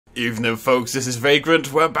Evening, folks, this is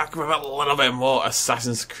Vagrant. We're back with a little bit more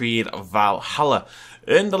Assassin's Creed Valhalla.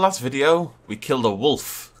 In the last video, we killed a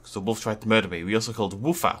wolf, because the wolf tried to murder me. We also killed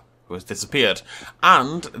Woofa, who has disappeared.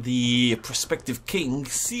 And the prospective king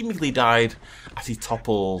seemingly died as he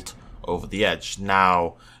toppled over the edge.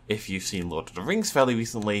 Now, if you've seen Lord of the Rings fairly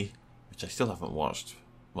recently, which I still haven't watched,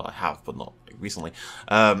 well, I have, but not recently,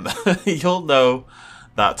 you'll know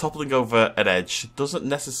that toppling over an edge doesn't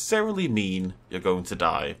necessarily mean you're going to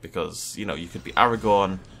die, because, you know, you could be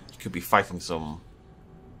Aragorn, you could be fighting some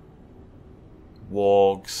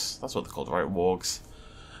wargs, that's what they're called, right? Wargs.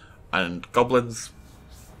 And goblins,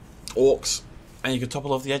 orcs, and you could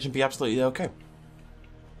topple over the edge and be absolutely okay.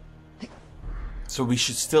 So we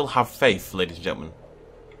should still have faith, ladies and gentlemen.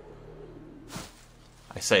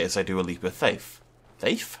 I say as I do a leap of faith.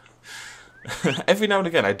 Faith? Every now and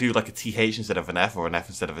again I do like a TH instead of an F, or an F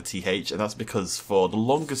instead of a TH, and that's because for the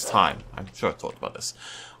longest time, I'm sure I've talked about this,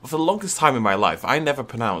 but for the longest time in my life I never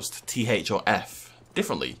pronounced TH or F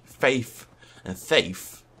differently. Faith and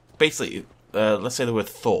Thaith, basically, let's say the word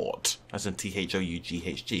thought, as in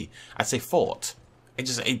THOUGHG, I'd say fought.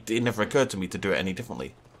 It never occurred to me to do it any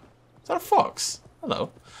differently. Is that a fox? Hello.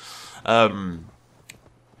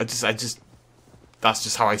 That's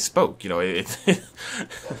just how I spoke, you know,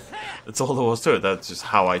 that's all there was to it, that's just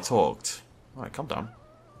how I talked. Alright, calm down.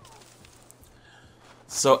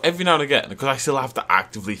 So every now and again, because I still have to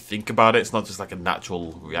actively think about it, it's not just like a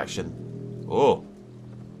natural reaction. Oh.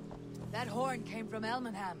 That horn came from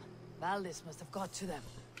Elmenham. Valdis must have got to them.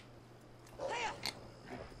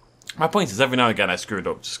 My point is, every now and again I screw it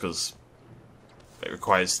up just because it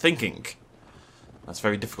requires thinking. That's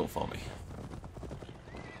very difficult for me.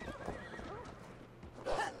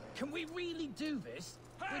 Can we really do this?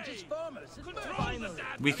 We're just farmers. Finally.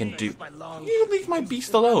 We can do... You leave my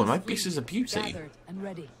beast alone. My beast is a beauty. Gathered and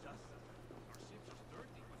ready.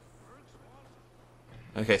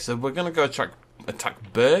 Okay, so we're gonna go attack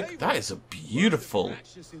Berg. That is a beautiful,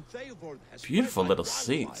 beautiful little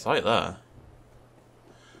seat. It's right there.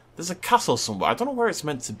 There's a castle somewhere. I don't know where it's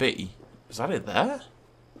meant to be. Is that it there?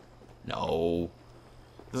 No.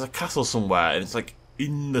 There's a castle somewhere, and it's like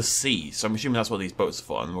in the sea, so I'm assuming that's what these boats are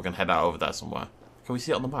for, and we're going to head out over there somewhere. Can we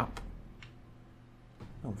see it on the map?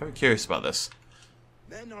 Oh, I'm very curious about this.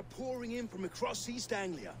 Men are pouring in from across East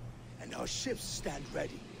Anglia, and our ships stand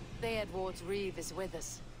ready. Eivor Reeve is with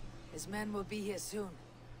us. His men will be here soon.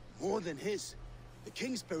 More than his, the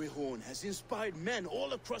Kingsbury Horn has inspired men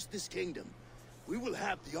all across this kingdom. We will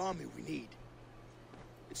have the army we need.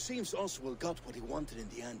 It seems Oswald got what he wanted in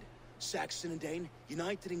the end. Saxon and Dane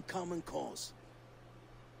united in common cause.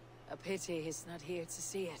 A pity he's not here to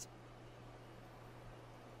see it.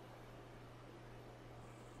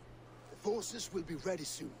 The forces will be ready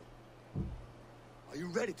soon. Are you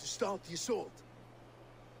ready to start the assault?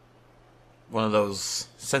 One of those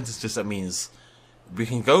sentences that means we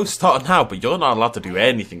can go start now, but you're not allowed to do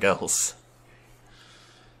anything else.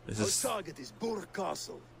 Our target is Burg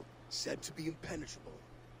Castle, said to be impenetrable.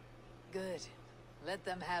 Good. Let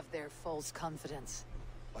them have their false confidence.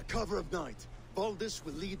 By cover of night, Valdis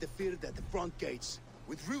will lead the field at the front gates.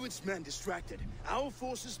 With Rued's men distracted, our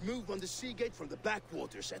forces move on the sea gate from the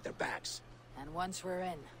backwaters at their backs. And once we're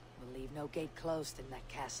in, we'll leave no gate closed in that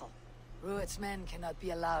castle. Rued's men cannot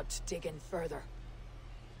be allowed to dig in further.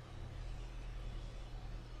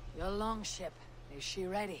 Your longship, is she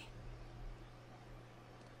ready?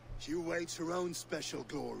 She awaits her own special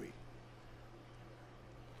glory.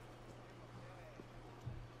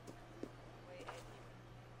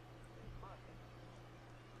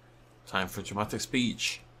 Time for a dramatic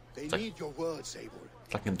speech. They need your words, Eivor.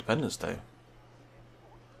 It's like Independence Day.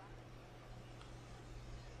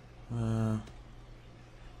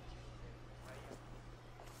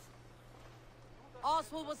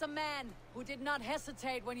 Oswald was a man who did not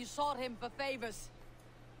hesitate when you sought him for favors.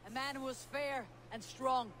 A man who was fair and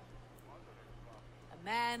strong. A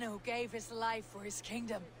man who gave his life for his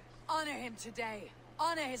kingdom. Honor him today.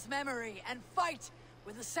 Honor his memory and fight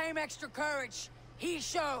with the same extra courage he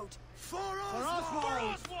showed. For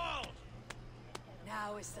Oswald!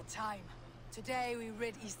 Now is the time. Today we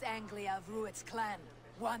rid East Anglia of Rued's clan,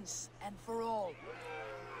 once and for all.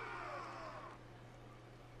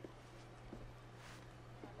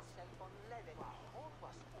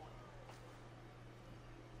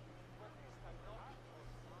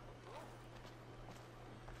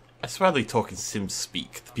 I swear they talk in sim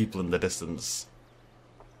speak, the people in the distance.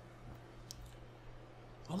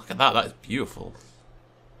 Oh, look at that, that is beautiful.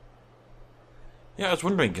 Yeah, I was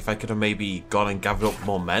wondering if I could have maybe gone and gathered up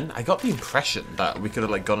more men. I got the impression that we could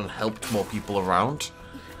have like gone and helped more people around,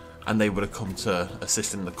 and they would have come to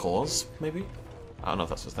assist in the cause, maybe? I don't know if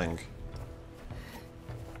that's the thing.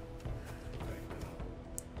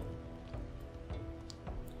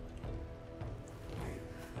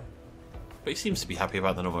 But he seems to be happy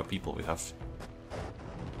about the number of people we have.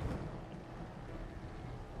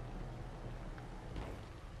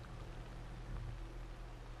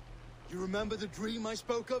 You remember the dream I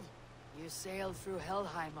spoke of? You sailed through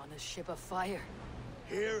Helheim on a ship of fire.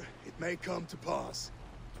 Here, it may come to pass.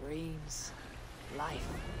 Dreams, life.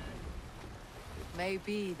 It may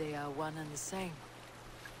be they are one and the same.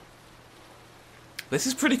 This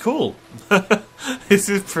is pretty cool. This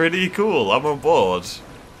is pretty cool. I'm on board.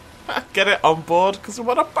 Get it on board because I'm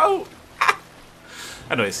on a boat.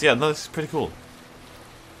 Anyways, yeah, no, this is pretty cool.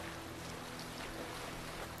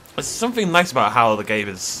 There's something nice about how the game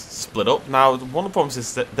is split up. Now, one of the problems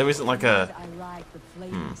is that there isn't like a... I ride the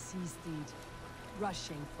flaming sea steed,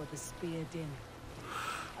 rushing for the spear din.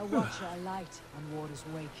 A watcher alight on water's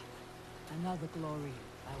wake. Another glory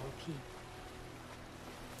I will keep.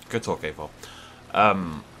 Good talk, Eivor.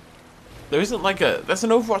 There isn't like a... There's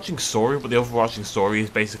an overarching story, but the overarching story is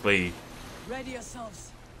basically... Ready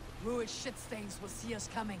yourselves. Ruined shit stains will see us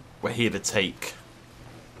coming. We're here to take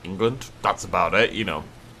England. That's about it, you know.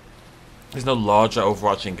 There's no larger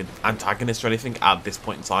overarching antagonist or anything at this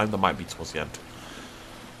point in time. There might be towards the end.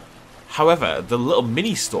 However, the little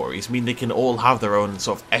mini-stories mean they can all have their own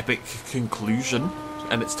sort of epic conclusion.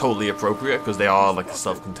 And it's totally appropriate because they are like a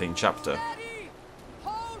self-contained chapter.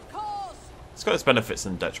 It's got its benefits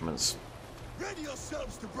and detriments. Ready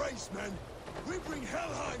yourselves to brace, men. We bring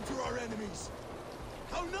Helheim to our enemies.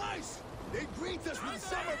 How nice! They greet us with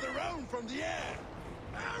some of their own from the air.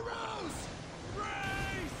 Arrows!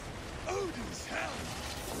 Brace! Odin's helm!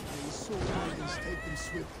 May his sword riders take them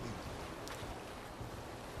swiftly.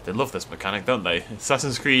 They love this mechanic, don't they?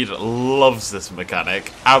 Assassin's Creed loves this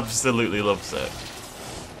mechanic. Absolutely loves it.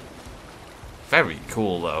 Very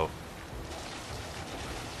cool, though.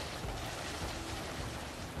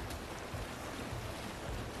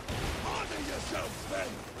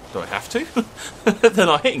 Do I have to? They're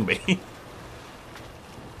not hitting me.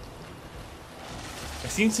 It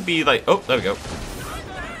seems to be like... Oh, there we go.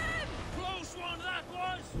 Close one that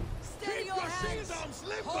was. Steady your hands.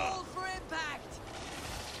 Hold for impact.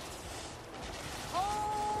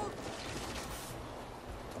 Hold.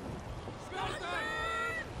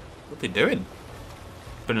 What are they doing?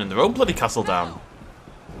 Burning their own bloody castle down.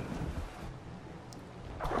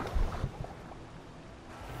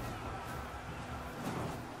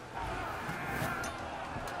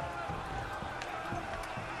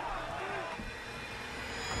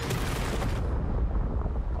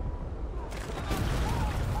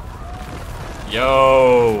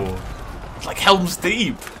 Yo! It's like Helm's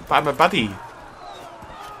Deep by my buddy.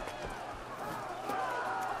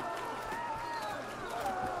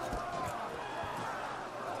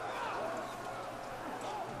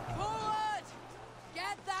 Forward!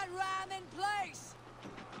 Get that ram in place.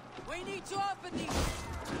 We need to open these.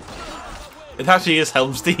 It actually is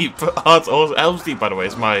Helm's Deep. Helm's Deep, by the way,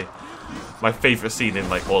 is my favourite scene in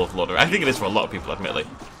like all of Lord of Rings. I think it is for a lot of people, admittedly.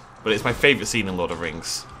 But it's my favourite scene in Lord of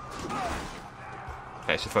Rings.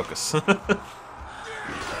 Okay, I should focus. Or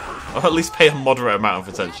at least pay a moderate amount of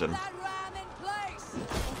attention. That ram in place.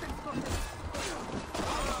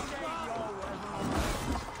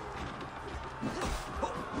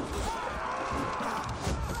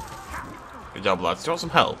 Good job, lads. Do you want some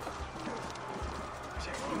help?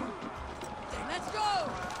 Let's go.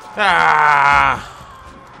 Ah!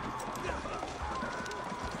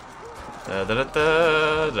 Da, da, da,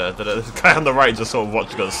 da, da, da, da. This guy on the right just sort of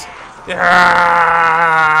watching us.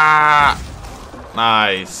 Yeah!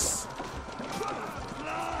 Nice.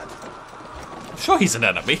 I'm sure he's an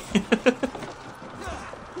enemy.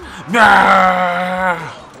 Nah!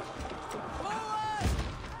 Forward.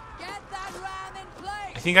 Get that ram in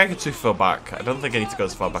place. I think I could too far back. I don't think I need to go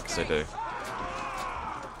as far back as I do. There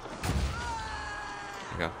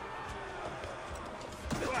we go.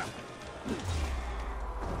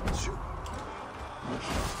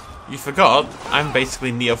 You forgot, I'm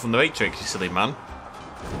basically Neo from the Matrix, you silly man.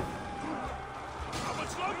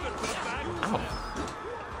 Ow.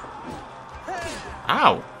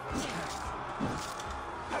 Ow.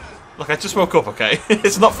 Look, I just woke up, okay?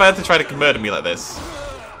 It's not fair to try to murder me like this.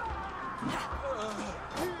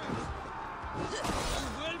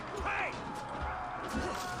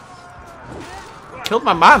 Killed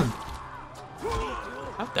my man.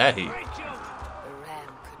 How dare he? The ram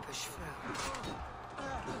could push through.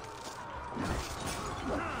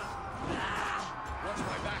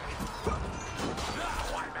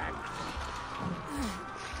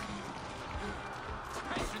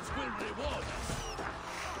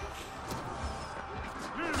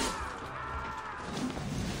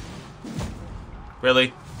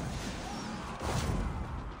 Really?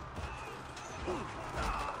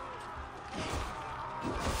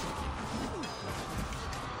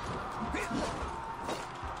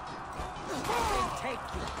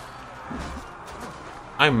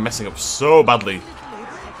 I'm messing up so badly.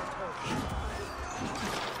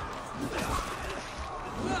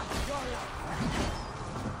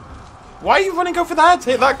 Why are you running over that?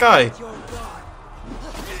 Hit that guy.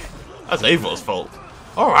 That's Eivor's fault.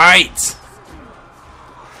 Alright.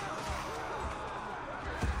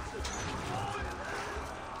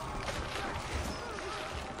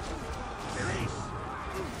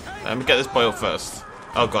 Let me get this boy up first.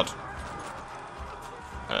 Oh god.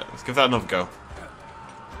 Alright, let's give that another go.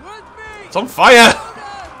 It's on fire!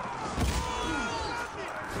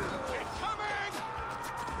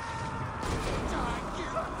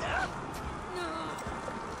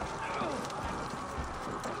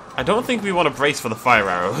 I don't think we want to brace for the fire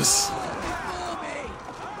arrows.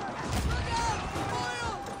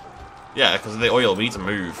 Yeah, because of the oil, we need to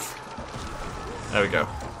move. There we go.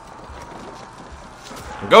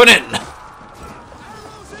 I'm going in!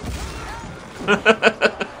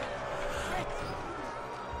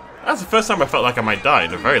 That's the first time I felt like I might die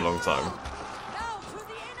in a very long time.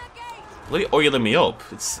 Really oiling me up.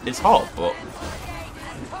 It's hot, but...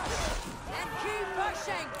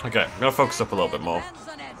 Okay, I'm gonna focus up a little bit more.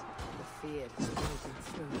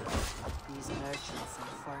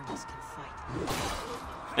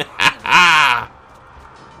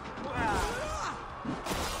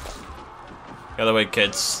 Get away,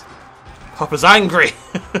 kids. Papa's angry!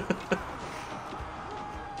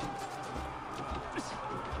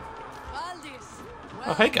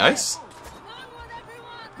 Oh, hey, guys.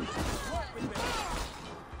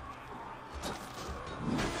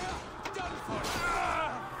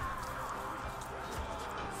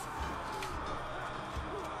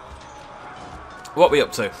 What are we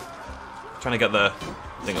up to? Trying to get the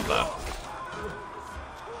thing up there.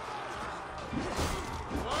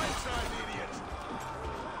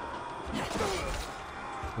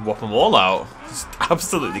 Whop them all out. Just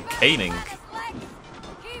absolutely caning.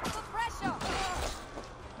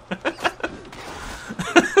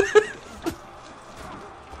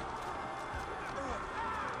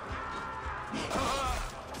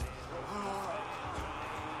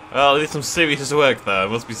 Well, did some serious work there,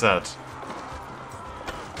 must be said.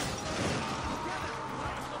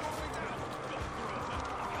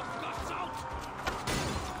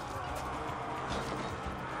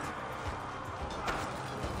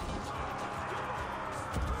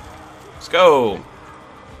 Let's go!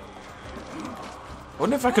 I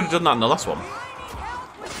wonder if I could have done that in the last one.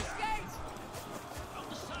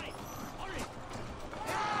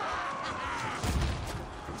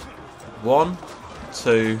 1,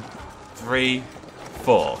 2, 3,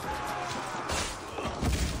 4.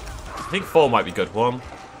 I think 4 might be good. 1,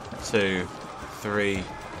 2, 3,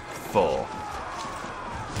 4.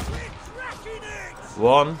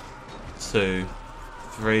 1, 2,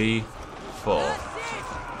 3, 4.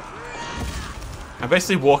 I'm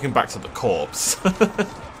basically walking back to the corpse. Do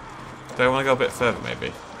I want to go a bit further,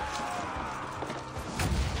 maybe?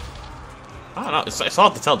 I don't know. It's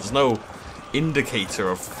hard to tell. There's no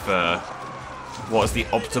indicator of what is the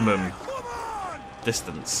optimum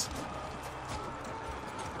distance.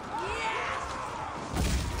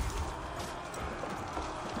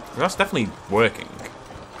 That's definitely working.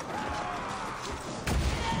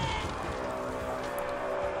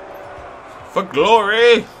 For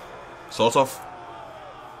glory! Sort of.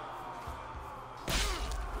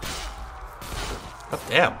 God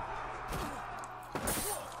damn.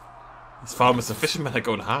 These farmers and fishermen are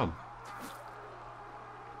going ham.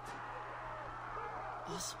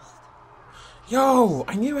 Yo,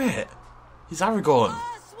 I knew it. He's Aragorn.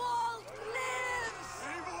 Oswald lives!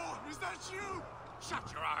 Eivor, is that you? Shut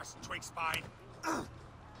your arse, twig spine.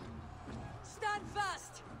 Stand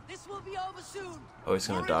fast. This will be over soon. Oh, he's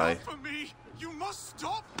gonna die. For me, you must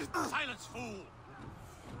stop. Silence, fool.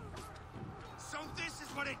 So this is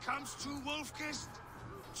what it comes to, Wolfkist?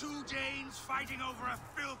 2 Danes fighting over a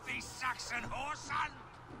filthy Saxon whoreson?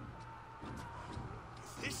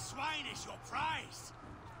 If this swine is your prize,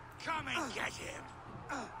 come and get him.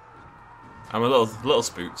 I'm a little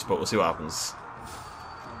spooked, but we'll see what happens.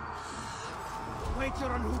 Wager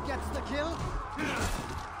on who gets the kill?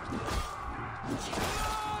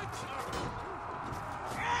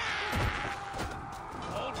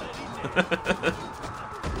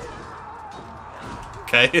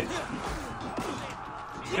 Okay.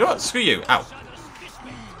 You know what? Screw you. Ow.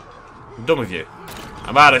 I'm done with you.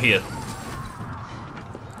 I'm out of here.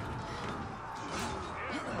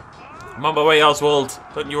 I'm on my way, Oswald.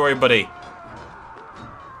 Don't you worry, buddy.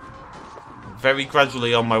 very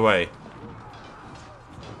gradually on my way.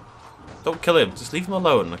 Don't kill him. Just leave him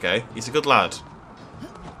alone, okay? He's a good lad.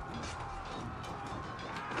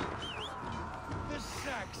 The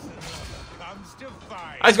Saxon comes to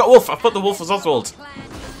fight. Ah, he's got a wolf. I put the wolf as Oswald.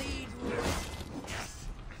 Yes,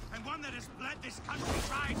 and one that has bled this country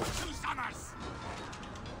dry for 2 summers.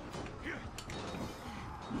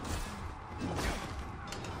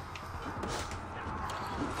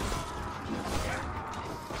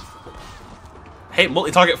 Hate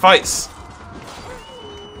multi-target fights.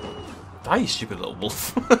 Die, you stupid little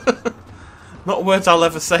wolf. Not words I'll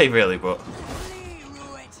ever say, really, but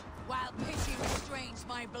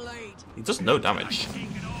he does no damage.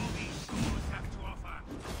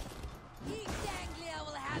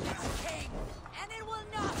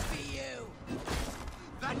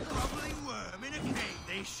 That groveling worm in a cave.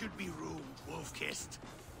 They should be ruled, wolf-kissed.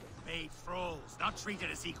 Made thralls, not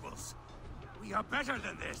treated as equals. We are better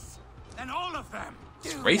than this. Than all of them.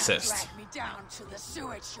 It's racist. Drag me down to the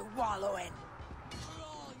sewage you wallow in.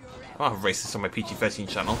 Oh, I'm racist on my PG-13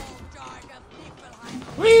 channel.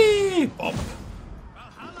 Whee! Bop.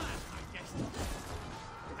 Valhalla is my destiny.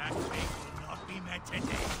 That fate will not be met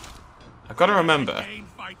today. I've got to remember. Again,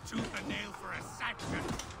 fight tooth and nail for a Saxon.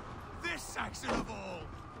 This Saxon of all.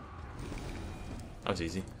 That was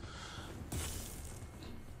easy.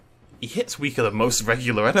 He hits weaker than most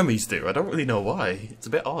regular enemies do. I don't really know why. It's a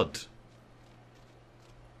bit odd.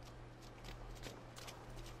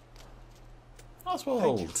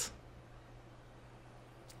 Oswald.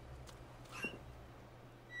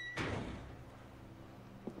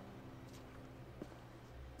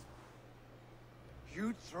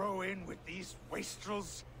 You throw in with these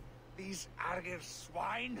wastrels? These arger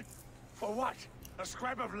swine? For what? A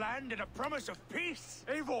scrap of land and a promise of peace?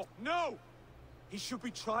 Eivor, no! He should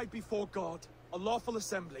be tried before God, a lawful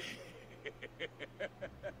assembly.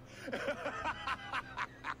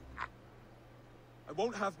 I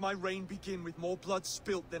won't have my reign begin with more blood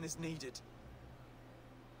spilt than is needed.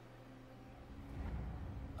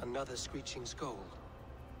 Another screeching scold.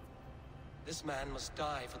 This man must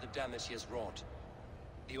die for the damage he has wrought.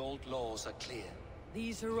 The old laws are clear.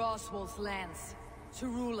 These are Oswald's lands, to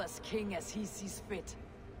rule as king as he sees fit.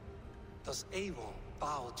 Does Eivor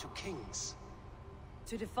bow to kings?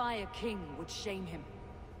 To defy a king would shame him.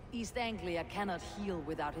 East Anglia cannot heal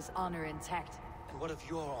without his honor intact. And what of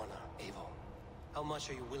your honor, Eivor? How much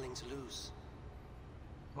are you willing to lose?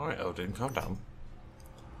 Alright, Odin, calm down.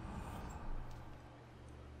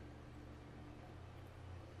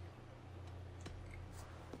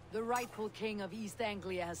 The rightful king of East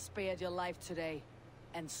Anglia has spared your life today,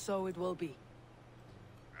 and so it will be.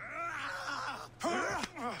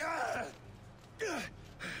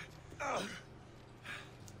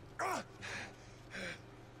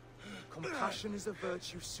 Compassion is a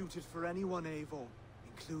virtue suited for anyone, Eivor,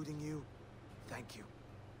 including you. Thank you.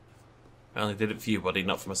 I only did it for you, buddy,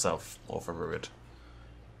 not for myself, or for Rurid.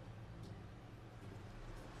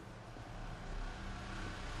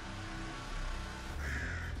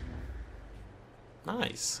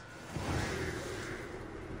 Nice.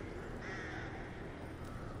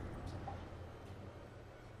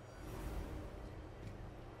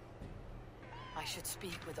 I should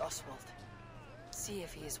speak with Oswald. See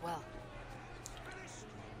if he is well.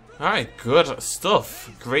 Alright, good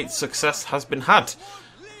stuff. Great success has been had.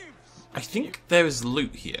 I think there is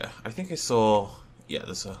loot here. I think I saw... Yeah,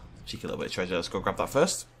 there's a cheeky little bit of treasure. Let's go grab that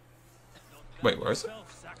first. Wait, where is it?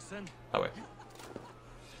 Oh, wait.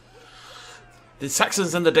 The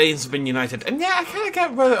Saxons and the Danes have been united. And yeah, I kind of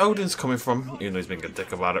get where Odin's coming from. Even though he's been a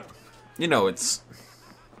dick about it. You know, it's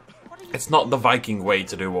not the Viking way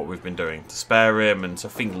to do what we've been doing. To spare him and to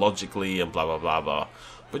think logically and blah, blah, blah, blah.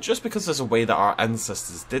 But just because there's a way that our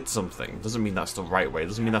ancestors did something doesn't mean that's the right way.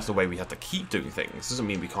 Doesn't mean that's the way we have to keep doing things. Doesn't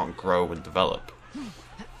mean we can't grow and develop.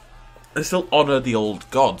 And still honour the old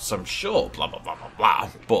gods, I'm sure. Blah, blah, blah, blah, blah.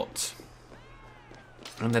 But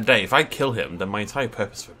in the day, if I kill him, then my entire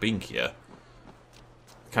purpose for being here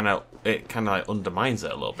kind of like undermines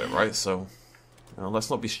it a little bit, right? So, you know, let's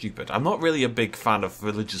not be stupid. I'm not really a big fan of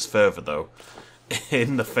religious fervour, though,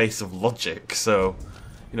 in the face of logic. So,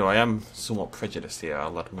 you know, I am somewhat prejudiced here,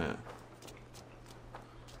 I'll admit.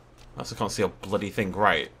 I also can't see a bloody thing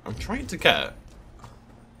right. I'm trying to get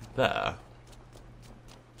there.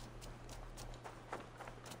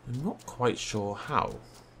 I'm not quite sure how.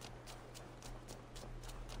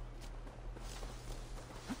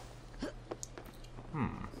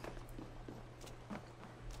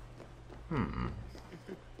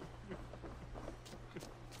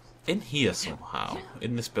 In here somehow,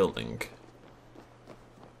 in this building.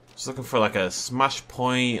 Just looking for like a smash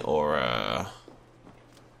point or a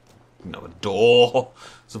You know, a door.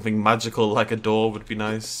 Something magical like a door would be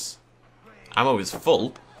nice. Ammo is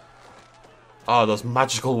full. Oh, those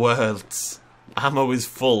magical words. Ammo is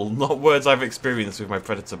full. Not words I've experienced with my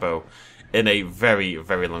Predator bow in a very,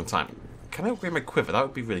 very long time. Can I upgrade my quiver? That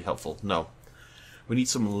would be really helpful. No. We need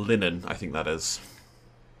some linen, I think that is.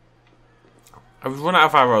 I would run out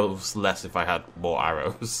of arrows less if I had more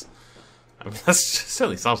arrows. I mean, that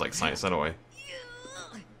certainly sounds like science anyway.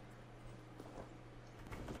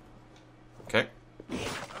 Okay.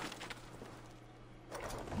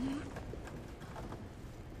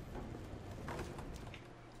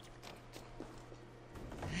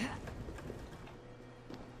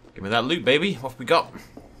 Give me that loot, baby. What have we got?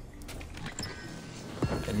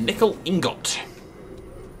 A nickel ingot.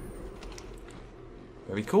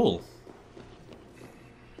 Very cool.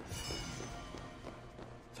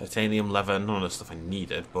 Titanium, leather, none of the stuff I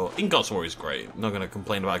needed, but ingots are always great. I'm not going to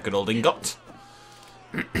complain about a good old ingot.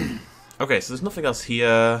 Okay, so there's nothing else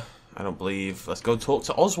here, I don't believe. Let's go talk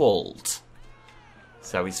to Oswald.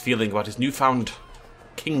 See how he's feeling about his newfound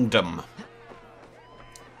kingdom.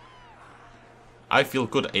 I feel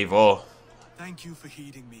good, Eivor. Thank you for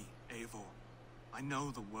heeding me, Eivor. I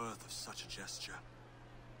know the worth of such a gesture.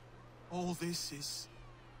 All this is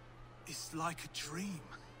like a dream.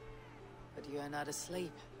 But you are not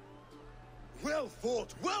asleep. Well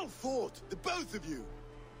fought, the both of you.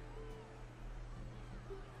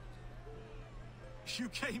 You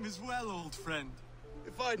came as well, old friend.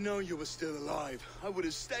 If I'd known you were still alive, I would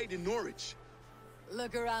have stayed in Norwich.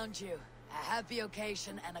 Look around you. A happy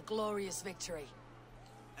occasion and a glorious victory.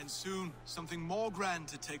 And soon, something more grand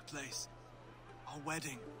to take place. Our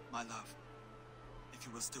wedding, my love. If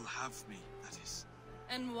you will still have me, that is.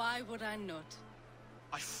 And why would I not?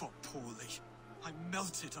 I fought poorly. I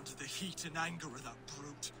melted under the heat and anger of that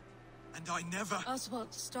brute. And I never...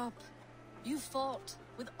 Oswald, stop. You fought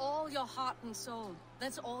with all your heart and soul.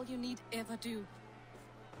 That's all you need ever do.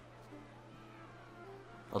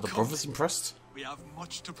 Are the brothers impressed? We have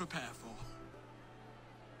much to prepare for.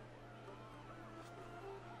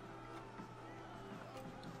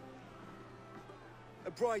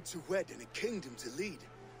 A bride to wed and a kingdom to lead.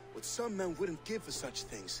 What some men wouldn't give for such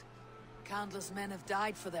things. Countless men have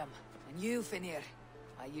died for them. And you, Finir,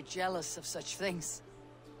 are you jealous of such things?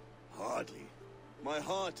 Hardly. My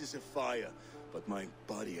heart is afire, but my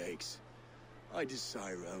body aches. I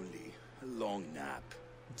desire only a long nap.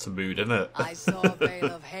 It's a mood, isn't it? I saw a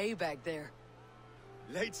bale of hay back there.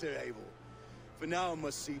 Later, Eivor. For now, I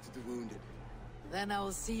must see to the wounded. Then I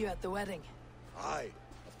will see you at the wedding. Aye,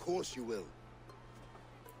 of course you will.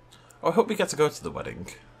 Oh, I hope we get to go to the wedding.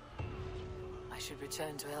 I should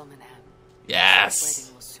return to Elmenham. Yes! The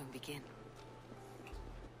wedding will soon begin.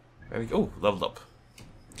 There we go. Leveled up.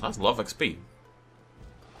 That's a lot of XP.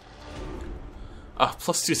 Ah,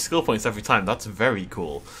 +2 skill points every time. That's very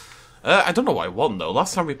cool. I don't know what I won though.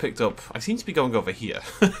 Last time we picked up, I seem to be going over here.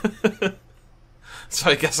 So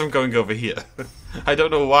I guess I'm going over here. I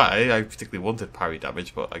don't know why I particularly wanted parry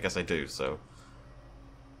damage, but I guess I do, so.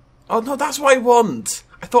 Oh no, that's what I want!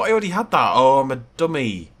 I thought I already had that. Oh, I'm a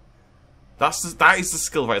dummy. That is the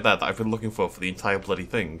skill right there that I've been looking for the entire bloody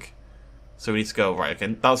thing. So we need to go, right,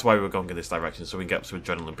 again. That's why we're going in this direction, so we can get up to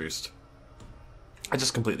adrenaline boost. I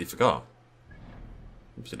just completely forgot.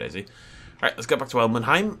 Oopsie daisy. Alright, let's get back to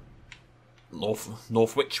Elmenheim.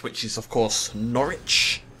 Northwich, which is, of course,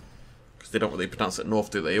 Norwich. Because they don't really pronounce it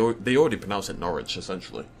North, do they? They already pronounce it Norwich,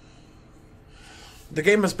 essentially. The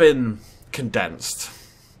game has been condensed.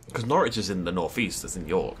 Because Norwich is in the northeast, it's in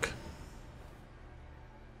York.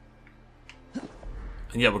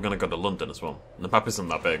 And yeah, we're going to go to London as well. And the map isn't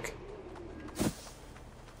that big.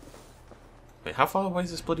 Wait, how far away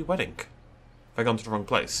is this bloody wedding? Have I gone to the wrong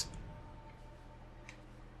place?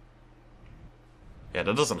 Yeah,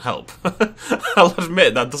 that doesn't help. I'll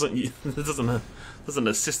admit that doesn't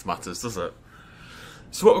assist matters, does it?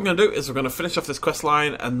 So what we're going to do is we're going to finish off this quest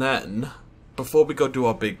line, and then before we go do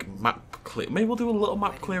our big map clear, maybe we'll do a little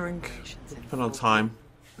map clearing, depending on time.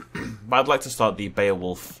 But I'd like to start the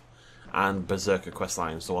Beowulf and Berserker quest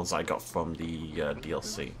lines, the ones that I got from the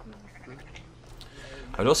DLC.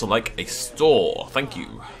 I'd also like a store. Thank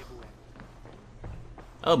you.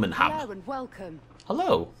 Elmenham. Hello and welcome.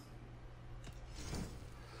 Hello.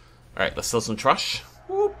 Alright, let's sell some trash.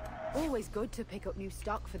 Whoop. Always good to pick up new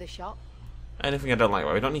stock for the shop. Anything I don't like.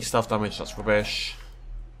 Right, we don't need stealth damage, that's rubbish.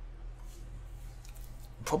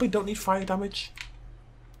 Probably don't need fire damage.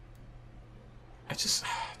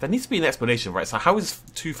 There needs to be an explanation, right? So how is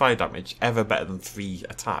 2 fire damage ever better than 3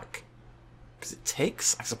 attack? Because it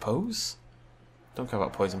ticks, I suppose? Don't care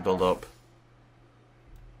about poison build up.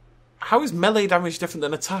 How is melee damage different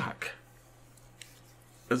than attack?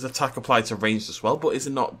 Does attack apply to ranged as well? But is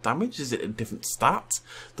it not damage? Is it a different stat?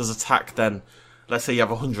 Does attack then... Let's say you have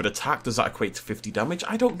 100 attack. Does that equate to 50 damage?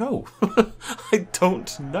 I don't know. I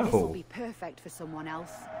don't know. This will be perfect for someone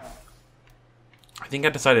else. I think I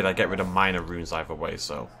decided I'd get rid of minor runes either way,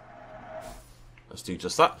 so... Let's do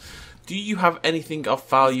just that. Do you have anything of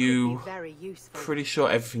value? Very useful. Pretty sure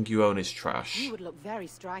everything you own is trash. You would look very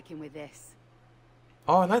striking with this.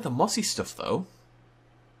 Oh, I like the mossy stuff, though.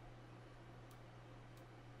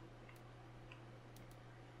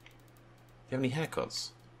 Do you have any haircuts?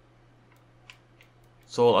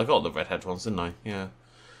 So I got the redhead ones, didn't I? Yeah.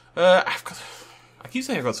 I've got... I keep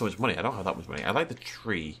saying I've got so much money. I don't have that much money. I like the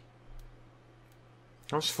tree.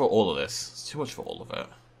 How much for all of this? It's too much for all of it.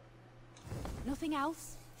 Nothing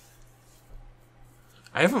else?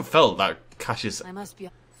 I haven't felt that cash is I must be...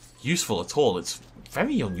 useful at all. It's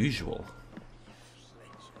very unusual.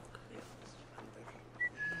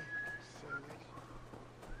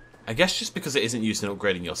 I guess just because it isn't used in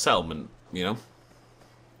upgrading your settlement, you know?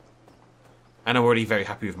 And I'm already very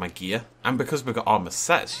happy with my gear. And because we've got armor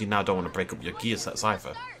sets, you now don't want to break up your gear sets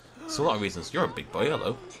either. So a lot of reasons. You're a big boy,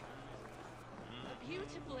 hello. A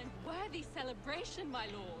beautiful and worthy celebration, my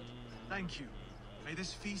lord. Thank you. May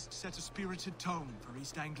this feast set a spirited tone for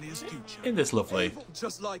East Anglia's future. Isn't this lovely?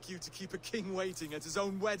 Just like you to keep a king waiting at his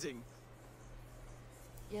own wedding.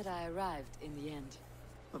 Yet I arrived in the end.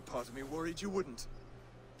 A part of me worried you wouldn't.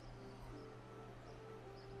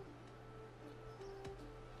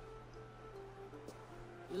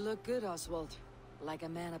 You look good, Oswald. Like a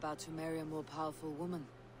man about to marry a more powerful woman.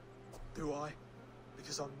 Do I?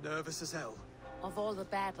 Because I'm nervous as hell. Of all the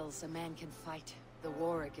battles a man can fight, the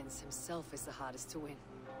war against himself is the hardest to win.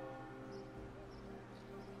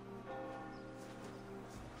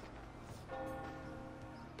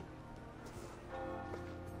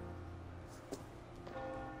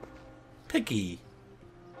 Piggy.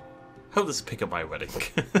 Hope there's a pig at my wedding.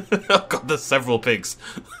 Oh god, there's several pigs.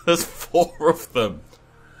 There's 4 of them.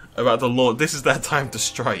 About the Lord, this is their time to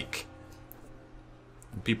strike.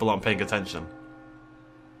 People aren't paying attention.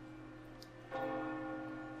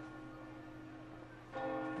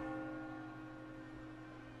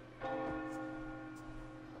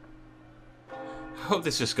 I hope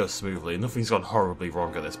this just goes smoothly. Nothing's gone horribly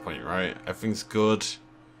wrong at this point, right? Everything's good.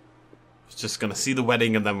 Just gonna see the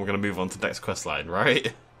wedding and then we're gonna move on to the next questline,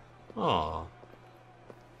 right? Aww.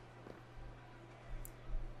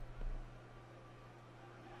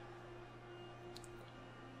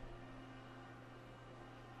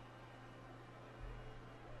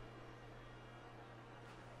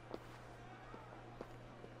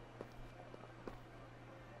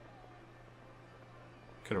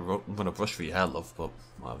 Could have run a brush for your hair, love, but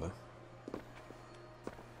whatever.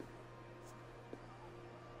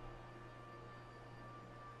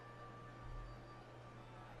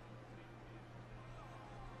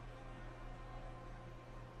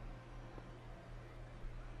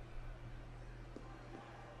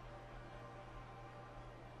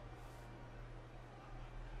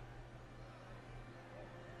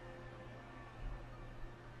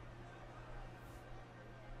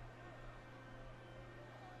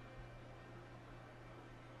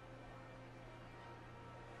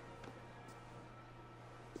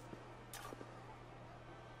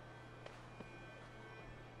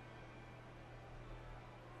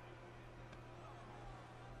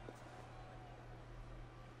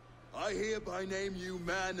 I hereby name you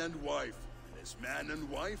man and wife. And as man and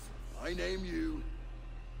wife, I name you...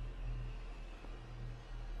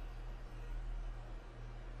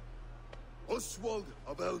 Oswald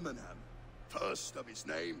of Elmenham, first of his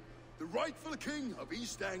name, the rightful king of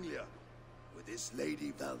East Anglia, with his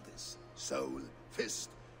lady Valdis, soul, fist,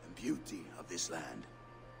 and beauty of this land.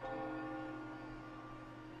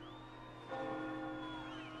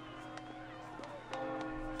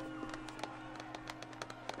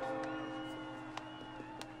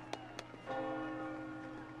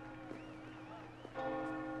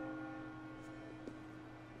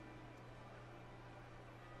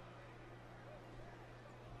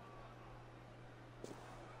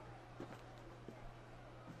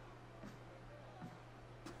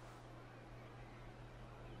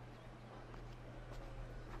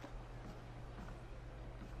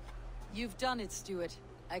 You've done it, Stuart.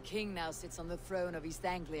 A king now sits on the throne of East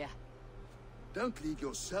Anglia. Don't leave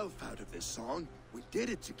yourself out of this song. We did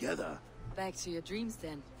it together. Back to your dreams,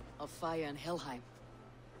 then, of fire and Helheim.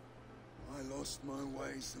 I lost my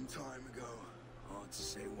way some time ago. Hard to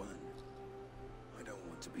say when. I don't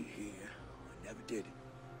want to be here. I never did.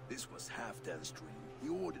 This was Halfdan's dream. He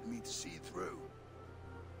ordered me to see through.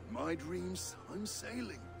 In my dreams, I'm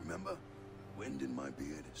sailing, remember? Wind in my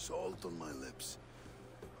beard, salt on my lips.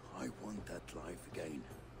 I want that life again.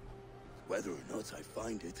 Whether or not I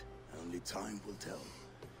find it, only time will tell.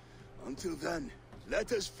 Until then,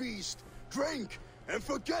 let us feast, drink, and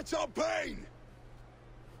forget our pain!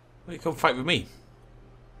 Well, you come fight with me.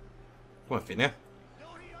 Come on, Finnear.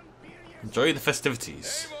 Enjoy the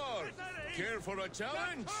festivities. Eivor! Care for a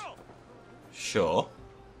challenge? Sure.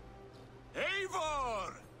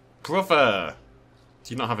 Eivor! Brother!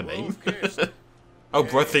 Do you not have a name? Oh,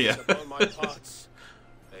 brother. Upon my pots.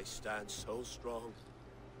 They stand so strong.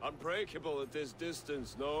 Unbreakable at this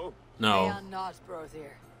distance, no? They No. are not,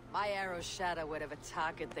 Brother. My arrows shatter whatever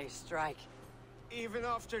target they strike. Even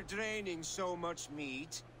after draining so much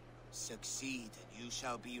meat, succeed and you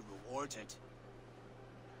shall be rewarded.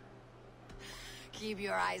 Keep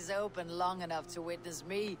your eyes open long enough to witness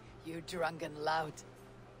me, you drunken lout.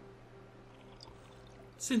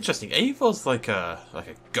 It's interesting. Eivor's like a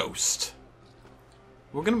ghost.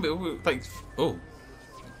 We're gonna be like, oh,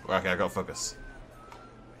 okay, I got focus.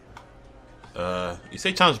 You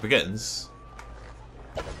say challenge begins.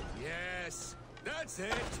 Yes, that's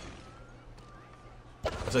it.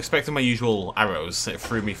 I was expecting my usual arrows. It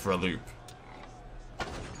threw me for a loop.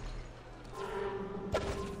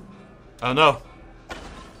 Oh no!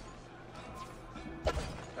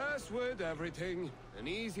 As with everything, an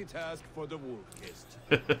easy task for the wolf-kissed.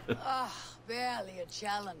 Ah, barely a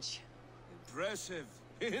challenge. Impressive,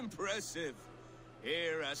 impressive.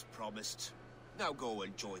 Here as promised. Now go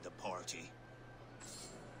enjoy the party.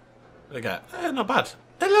 Okay, not bad.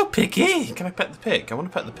 Hello, piggy. Can I pet the pig? I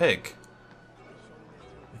want to pet the pig.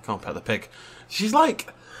 I can't pet the pig. She's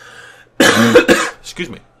like, excuse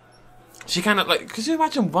me. She kind of like, because you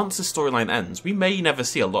imagine once the storyline ends, we may never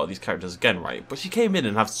see a lot of these characters again, right? But she came in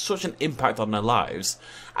and had such an impact on their lives,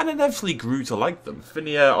 and inevitably grew to like them.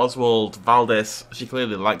 Finnear, Oswald, Valdis, she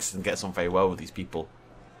clearly likes and gets on very well with these people.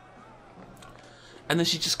 And then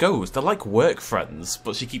she just goes. They're like work friends,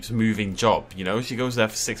 but she keeps moving job, you know? She goes there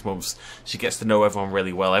for 6 months, she gets to know everyone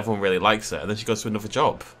really well, everyone really likes her, and then she goes to another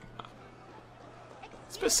job.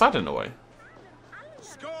 It's a bit sad in a way.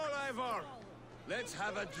 Skål, Eivor! Let's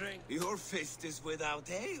have a drink. Your fist is without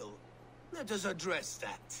ale. Let us address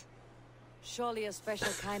that. Surely a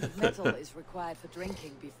special kind of metal is required for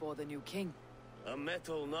drinking before the new king. A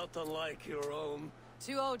metal not unlike your own.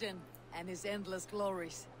 To Odin and his endless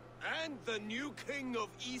glories. And the new king of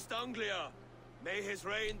East Anglia. May his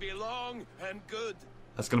reign be long and good.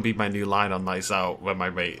 That's going to be my new line on Nights Out when my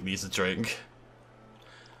mate needs a drink.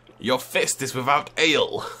 Your fist is without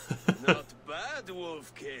ale. Not bad,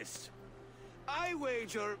 wolf-kissed. I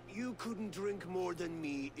wager you couldn't drink more than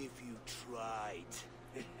me if you tried.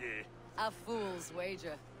 A fool's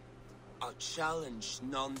wager. A challenge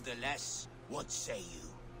nonetheless. What say you?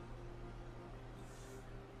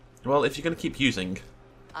 Well, if you're going to keep using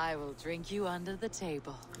I will drink you under the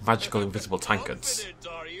table. magical invisible tankards. Confident,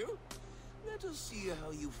 are you? Let us see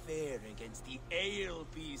how you fare against the ale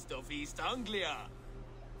beast of East Anglia.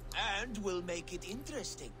 And we'll make it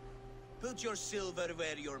interesting. Put your silver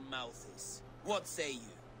where your mouth is. What say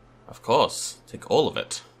you? Of course, take all of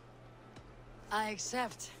it. I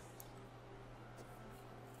accept.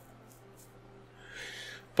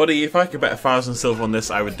 Buddy, if I could bet 1,000 silver on this,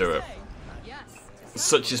 I would do it.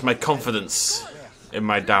 Such is my confidence in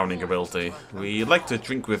my downing ability. We like to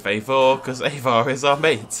drink with Eivor because Eivor is our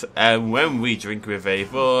mate. And when we drink with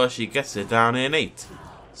Eivor, she gets it down in 8,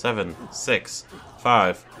 7, 6,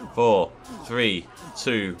 5, 4, 3,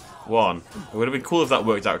 2, 1. It would have been cool if that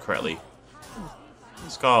worked out correctly.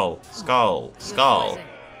 Skull, skull, skull.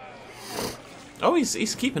 Oh,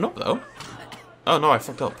 he's keeping up though. Oh no, I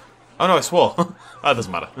fucked up. Oh no, I swore. That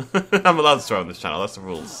doesn't matter. I'm allowed to swear on this channel, that's the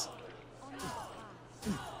rules.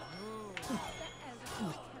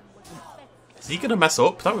 Is he gonna mess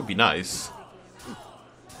up? That would be nice.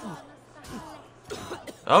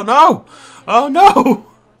 Oh no! Oh no!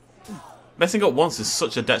 Messing up once is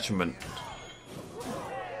such a detriment.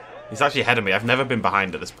 He's actually ahead of me. I've never been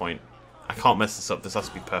behind at this point. I can't mess this up. This has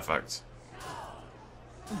to be perfect.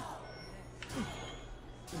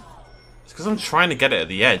 It's because I'm trying to get it at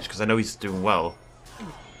the edge because I know he's doing well.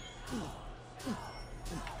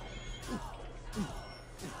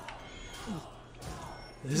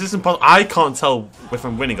 This is impossible. I can't tell if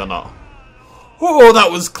I'm winning or not. Oh,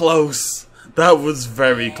 that was close. That was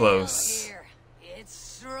very close. Here. It's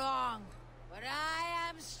strong, but I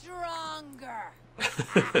am stronger.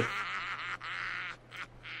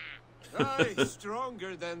 Aye,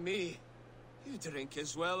 stronger than me. You drink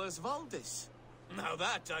as well as Valdis. Now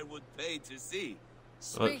that I would pay to see.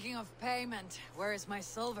 Speaking of payment, where is my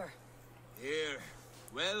silver? Here,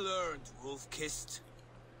 well earned, wolf-kissed.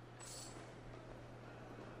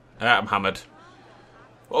 I'm hammered.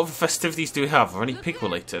 What other festivities do we have? Are any pig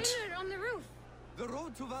related? On the roof. The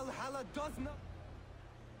road to Valhalla does not...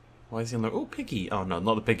 Why is he on the... Oh, piggy. Oh, no,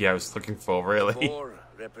 not the piggy I was looking for, really. Boar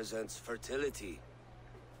represents fertility.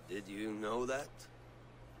 Did you know that?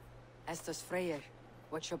 As does Freyr.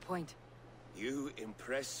 What's your point? You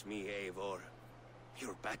impress me, Eivor.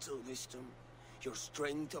 Your battle wisdom, your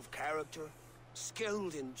strength of character,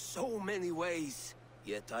 skilled in so many ways.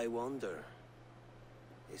 Yet I wonder,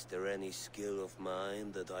 is there any skill of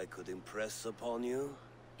mine that I could impress upon you?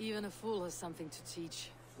 Even a fool has something to teach,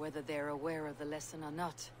 whether they're aware of the lesson or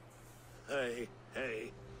not. Hey,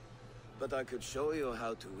 hey. But I could show you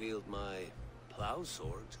how to wield my plow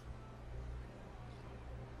sword.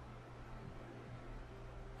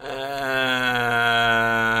 I'm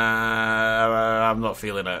not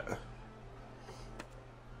feeling it.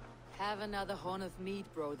 Have another horn of mead,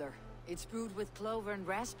 brother. It's brewed with clover and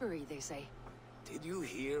raspberry, they say. Did you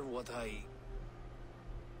hear what I...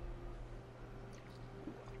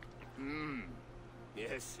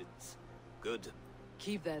 Yes, it's good.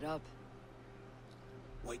 Keep that up.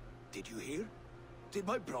 Wait, did you hear? Did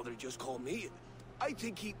my brother just call me? I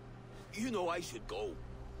think he... You know I should go.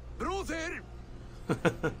 Brother!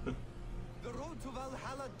 The road to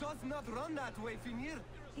Valhalla does not run that way, Finir.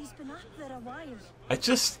 He's been up there a while. I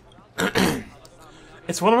just...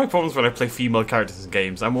 It's one of my problems when I play female characters in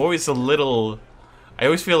games. I'm always a little... I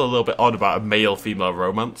always feel a little bit odd about a male-female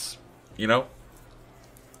romance, you know?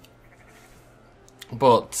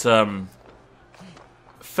 But,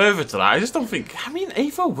 further to that, I just don't think... I mean,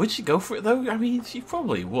 Eivor, would she go for it, though? I mean, she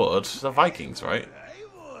probably would. The Vikings, right?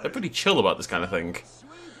 They're pretty chill about this kind of thing.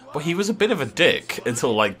 But he was a bit of a dick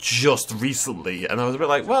until, like, just recently. And I was a bit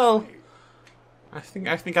like, well... I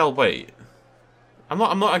think I'll wait. I'm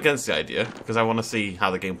not against the idea, because I want to see how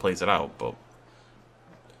the game plays it out, but...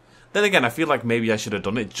 Then again, I feel like maybe I should have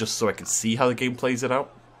done it just so I could see how the game plays it out.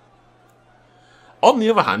 On the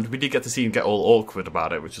other hand, we did get to see him get all awkward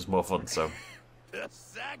about it, which is more fun, so... The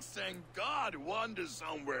Saxon god wanders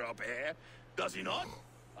somewhere up here, does he not?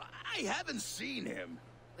 I haven't seen him.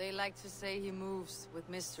 They like to say he moves with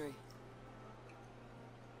mystery.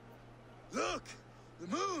 Look, the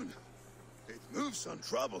moon. It moves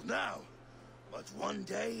untroubled now. But one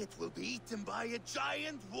day it will be eaten by a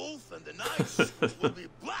giant wolf and the night will be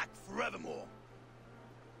black forevermore.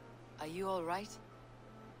 Are you all right?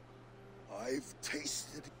 I've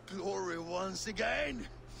tasted glory once again.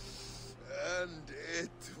 And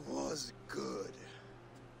it was good.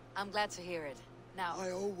 I'm glad to hear it. Now...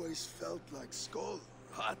 I always felt like Skoll,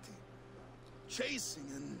 Hati, chasing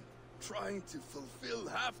and trying to fulfill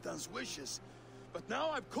Halfdan's wishes. But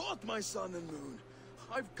now I've caught my sun and moon.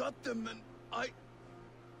 I've got them and I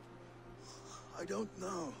don't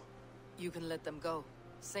know. You can let them go.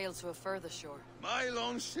 Sail to a further shore. My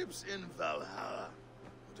longship's in Valhalla.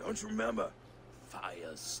 Don't you remember?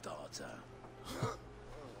 Fire starter.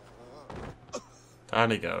 Down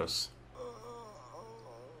he goes.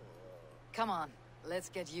 Come on, let's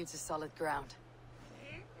get you to solid ground.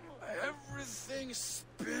 Everything's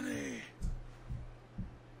spinny.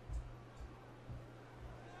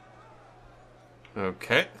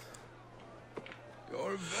 Okay.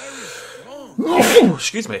 You're very strong. Oh,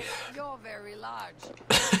 excuse me. You're very large.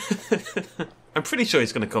 I'm pretty sure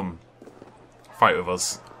he's going to come fight with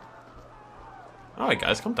us. Alright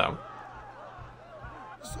guys, calm down.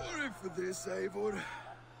 Sorry for this, Eivor.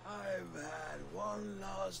 I've had one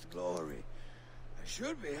last glory. I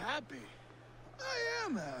should be happy. I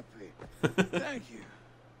am happy. Thank you.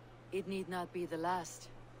 It need not be the last.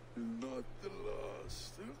 Not the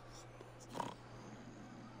last.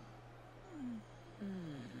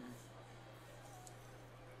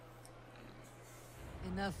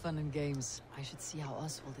 Enough fun and games. I should see how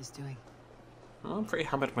Oswald is doing. Oh, I'm pretty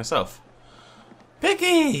hammered myself.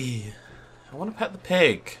 Piggy! I want to pet the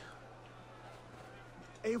pig.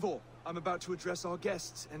 Eivor, I'm about to address our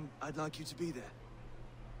guests, and I'd like you to be there.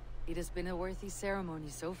 It has been a worthy ceremony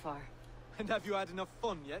so far. And have you had enough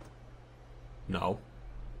fun yet? No.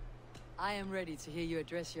 I am ready to hear you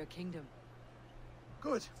address your kingdom.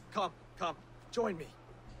 Good. Come, join me.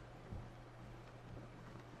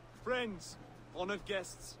 Friends, honored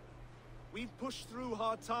guests, we've pushed through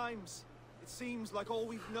hard times. It seems like all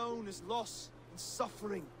we've known is loss and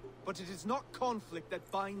suffering, but it is not conflict that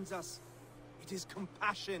binds us. It is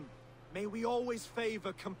compassion. May we always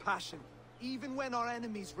favor compassion, even when our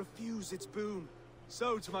enemies refuse its boon.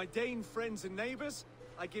 So, to my Dane friends and neighbors,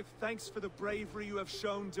 I give thanks for the bravery you have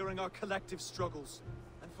shown during our collective struggles.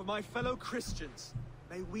 And for my fellow Christians,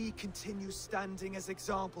 may we continue standing as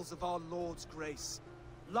examples of our Lord's grace.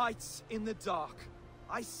 Lights in the dark.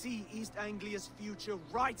 I see East Anglia's future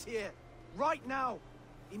right here, right now.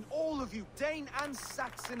 in all of you, Dane and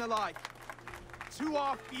Saxon alike. To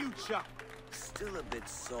our future. Still a bit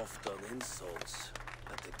soft on insults,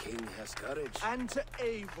 but the king has courage. And to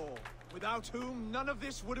Eivor, without whom none of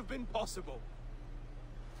this would have been possible.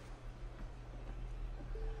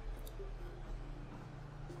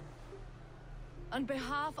 On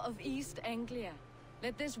behalf of East Anglia,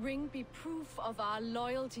 let this ring be proof of our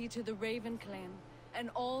loyalty to the Raven clan and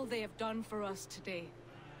all they have done for us today.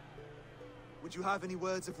 Would you have any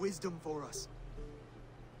words of wisdom for us?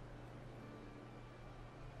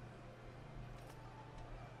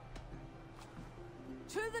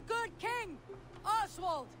 To the good king,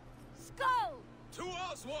 Oswald, skull! To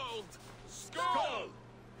Oswald! Skull!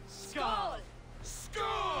 Skull!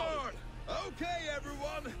 Skull! Okay,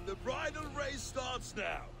 everyone, the bridal race starts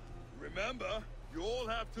now. Remember, you all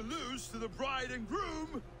have to lose to the bride and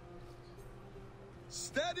groom.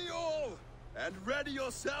 Steady all, and ready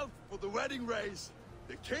yourself for the wedding race.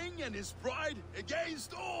 The king and his bride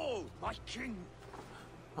against all. My king!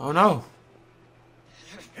 Oh no!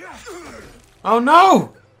 Oh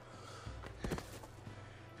no!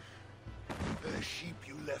 The sheep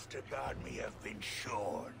you left to guard me have been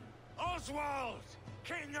shorn. Oswald,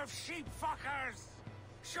 king of sheep fuckers,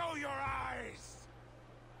 show your eyes.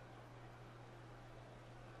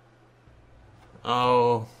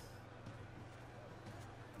 Oh.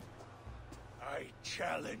 I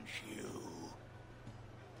challenge you.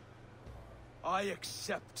 I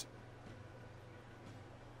accept.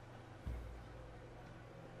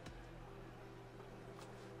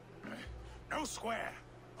 No square,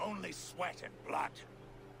 only sweat and blood.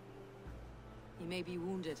 He may be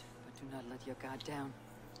wounded, but do not let your guard down.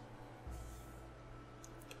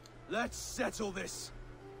 Let's settle this.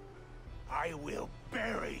 I will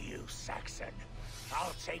bury you, Saxon.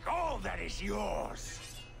 I'll take all that is yours.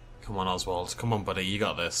 Come on, Oswald. Come on, buddy. You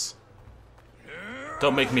got this.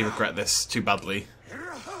 Don't make me regret this too badly.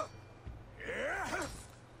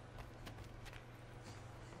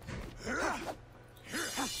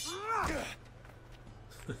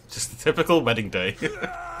 Just a typical wedding day.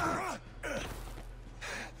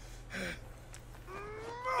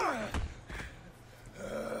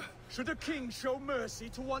 Should a king show mercy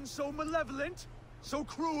to one so malevolent? So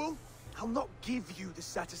cruel? I'll not give you the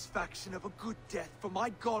satisfaction of a good death, for my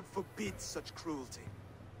god forbids such cruelty.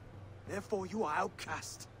 Therefore you are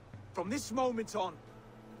outcast. From this moment on.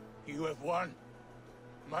 You have won.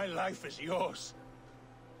 My life is yours.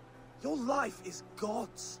 Your life is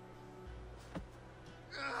God's.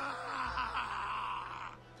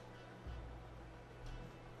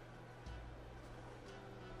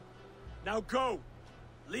 Now go!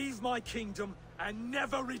 Leave my kingdom and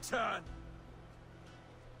never return!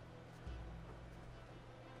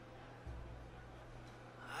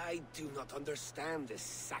 I do not understand this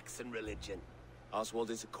Saxon religion. Oswald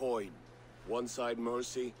is a coin. One side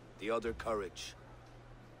mercy, the other courage.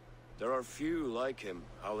 There are few like him,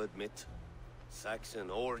 I'll admit. Saxon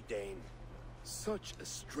or Dane. Such a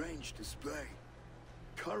strange display.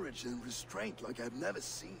 Courage and restraint like I've never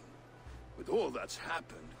seen. With all that's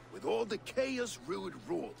happened, with all the chaos Rued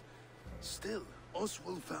wrought, still,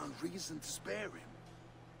 Oswald found reason to spare him.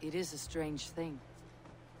 It is a strange thing.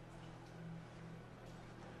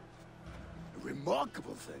 A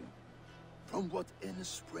remarkable thing. From what inner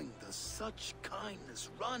spring does such kindness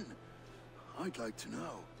run? I'd like to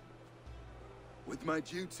know. With my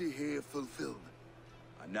duty here fulfilled,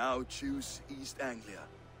 I now choose East Anglia.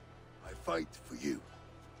 I fight for you,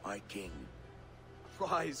 my king.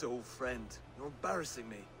 Rise, old friend. You're embarrassing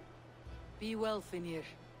me. Be well, Finir.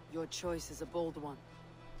 Your choice is a bold one.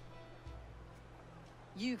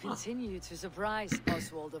 You continue to surprise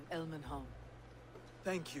Oswald of Elmenholm.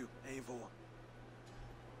 Thank you, Eivor.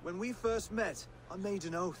 When we first met, I made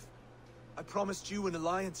an oath. I promised you an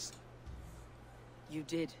alliance. You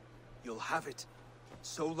did. You'll have it,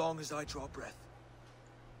 so long as I draw breath.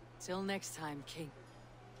 Till next time, King.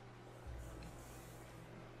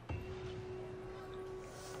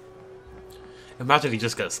 Imagine he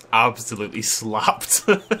just gets absolutely slapped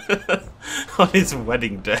on his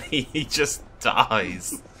wedding day. He just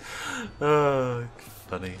dies. Oh,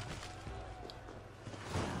 funny.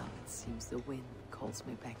 Now it seems the wind calls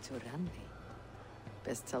me back to Randi.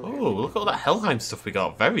 Best tell her. Oh, look at all that Helheim stuff we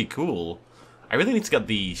got. Very cool. I really need to get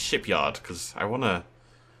the shipyard because I want to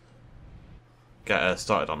get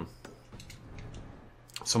started on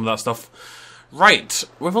some of that stuff. Right,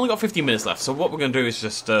 we've only got 15 minutes left, so what we're going to do is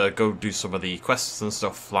just go do some of the quests and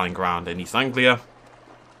stuff flying around in East Anglia.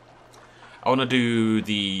 I want to do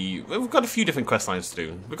the... We've got a few different quest lines to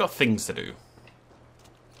do. We've got things to do,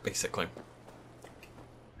 basically.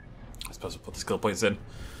 I suppose we'll put the skill points in.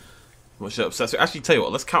 Much upset. So actually, tell you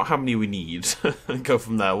what, let's count how many we need and go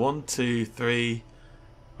from there. 1, 2, 3.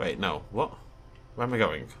 Wait, no. What? Where am I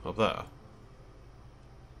going? Up there.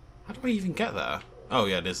 How do I even get there? Oh,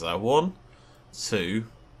 yeah, it is there. 1, 2.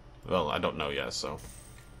 Well, I don't know yet, so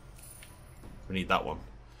we need that one.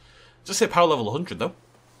 Just hit power level 100 though.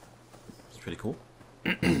 It's pretty cool.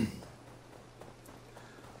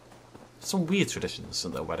 Some weird traditions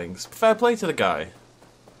in their weddings. Fair play to the guy.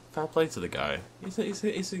 Fair play to the guy. He's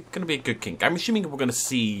going to be a good king. I'm assuming we're going to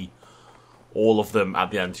see all of them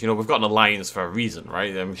at the end. You know, we've got an alliance for a reason,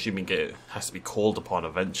 right? I'm assuming it has to be called upon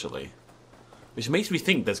eventually. Which makes me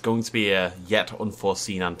think there's going to be a yet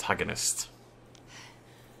unforeseen antagonist.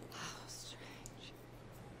 How strange.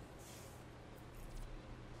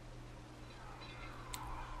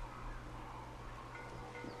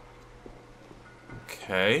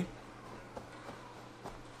 Okay.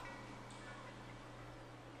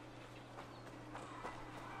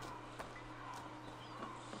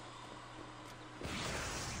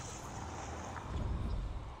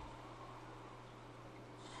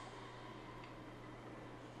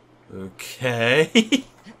 Okay.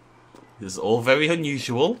 This is all very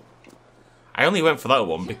unusual. I only went for that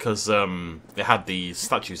one because it had the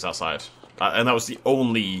statues outside. And that was the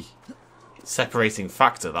only separating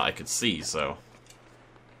factor that I could see, so...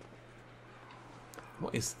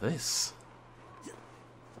 What is this?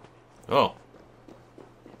 Oh.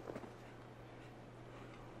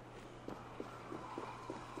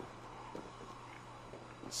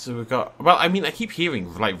 So we've got... Well, I mean, I keep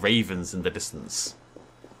hearing, like, ravens in the distance.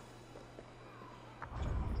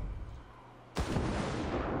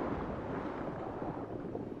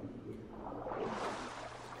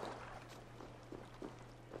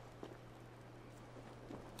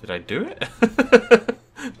 Did I do it?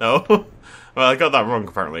 No? Well, I got that wrong,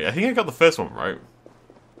 apparently. I think I got the first one right.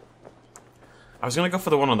 I was going to go for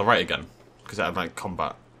the one on the right again, because it had, like,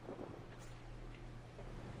 combat.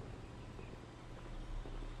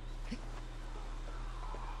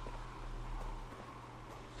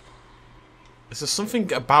 Is there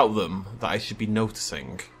something about them that I should be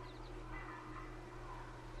noticing?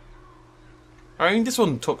 I mean, this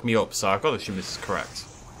one took me up, so I've got to assume this is correct.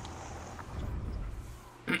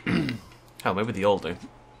 Hell, maybe they all do.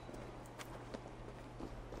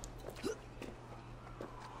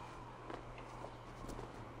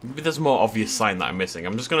 Maybe there's a more obvious sign that I'm missing.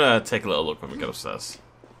 I'm just gonna take a little look when we get upstairs.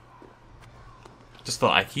 Just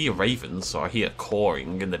thought I hear ravens, so I hear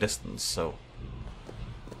cawing in the distance, so...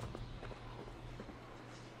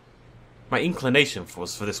 My inclination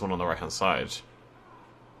was for this one on the right-hand side.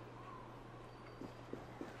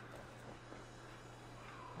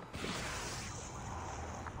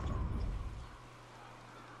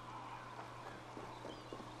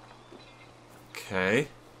 Okay.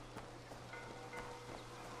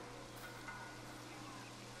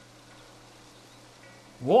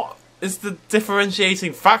 What is the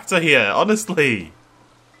differentiating factor here, honestly?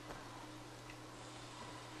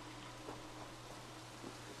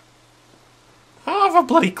 I don't have a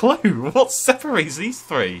bloody clue. What separates these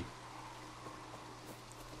three?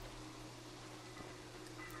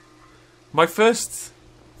 My first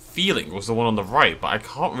feeling was the one on the right, but I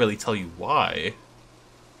can't really tell you why.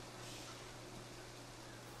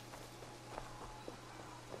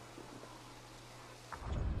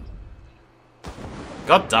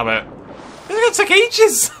 God damn it. It's gonna take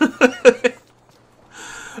ages!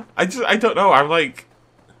 I don't know, I'm like...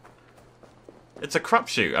 It's a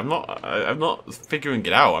crapshoot. I'm not figuring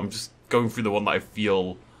it out. I'm just going through the one that I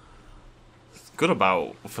feel good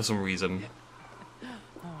about for some reason.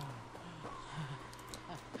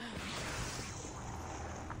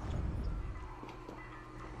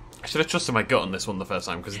 I should have trusted my gut on this one the first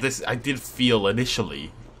time, because this I did feel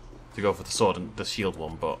initially to go for the sword and the shield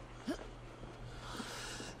one, but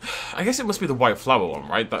I guess it must be the white flower one,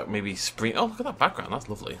 right? That maybe spring. Oh, look at that background. That's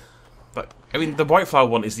lovely. But I mean, the white flower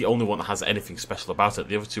one is the only one that has anything special about it.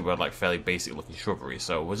 The other two were like fairly basic looking shrubbery.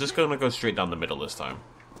 So we're just gonna go straight down the middle this time.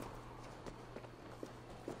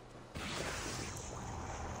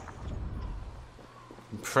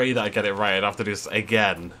 And pray that I get it right. I'd have to do this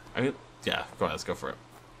again. I mean, yeah. Go ahead. Let's go for it.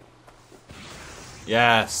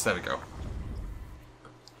 Yes, there we go.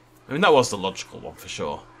 I mean, that was the logical one for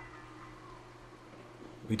sure.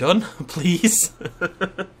 We done? Please?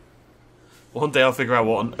 One day I'll figure out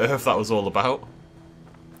what on earth that was all about.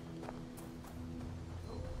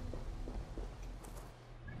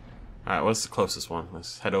 Alright, what's the closest one?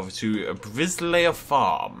 Let's head over to Brislayer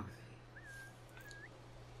Farm.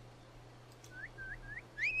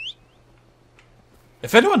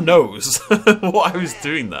 If anyone knows what I was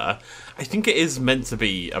doing there, I think it is meant to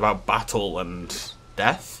be about battle and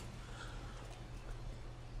death.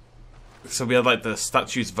 So we had like the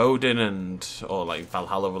statues of Odin or like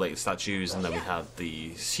Valhalla related statues, and then we had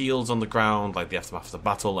the shields on the ground, like the aftermath of the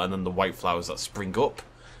battle, and then the white flowers that spring up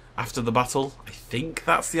after the battle. I think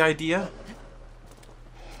that's the idea.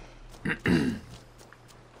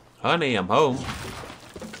 Honey, I'm home.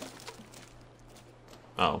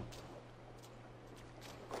 Oh.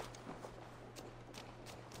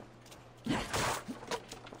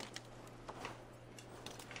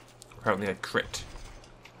 Apparently I crit.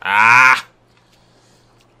 Ah!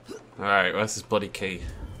 Alright, where's this bloody key?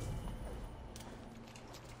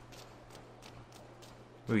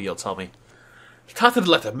 Maybe you'll tell me. Tattered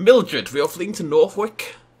letter. Mildred, we are fleeing to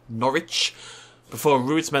Norwich. Before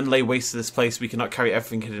Ruud's men lay waste to this place, we cannot carry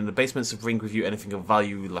everything hidden in the basements, so bring with you anything of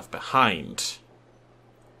value we left behind.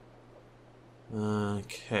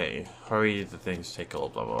 Okay. Hurry the things, take all,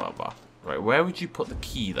 blah, blah, blah, blah. Right, where would you put the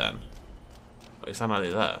key then? Oh, it's not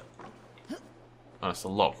really there. Oh, it's the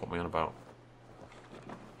lock. What am I on about?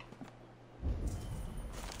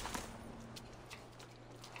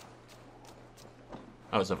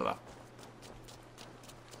 Oh, it's over there.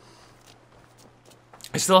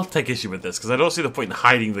 I still take issue with this, because I don't see the point in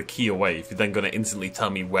hiding the key away if you're then going to instantly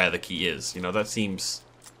tell me where the key is. You know, that seems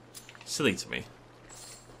silly to me.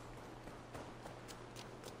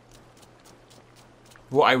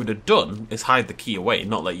 What I would have done is hide the key away,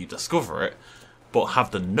 not let you discover it, but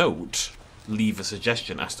have the note leave a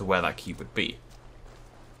suggestion as to where that key would be.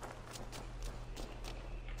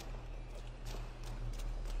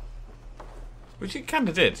 Which it kind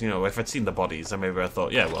of did, you know, if I'd seen the bodies, then maybe I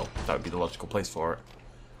thought, yeah, well, that would be the logical place for it.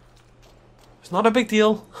 It's not a big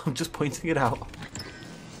deal, I'm just pointing it out.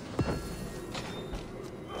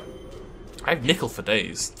 I have nickel for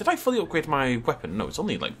days. Did I fully upgrade my weapon? No, it's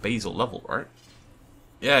only like basal level, right?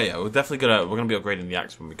 Yeah, we're definitely we're gonna be upgrading the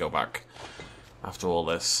axe when we go back after all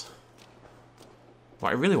this. What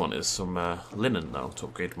I really want is some linen, though, to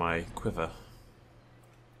upgrade my quiver.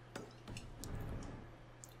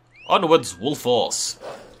 Onwards, wolf force!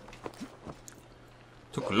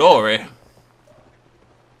 To glory!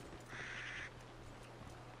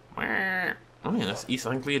 Oh yeah, that's East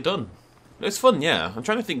Anglia done. It's fun, yeah. I'm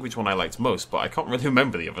trying to think which one I liked most, but I can't really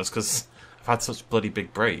remember the others, because I've had such bloody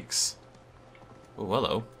big breaks. Oh,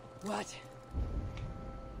 hello. What?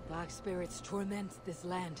 Dark spirits torment this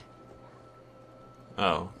land.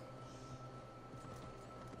 Oh.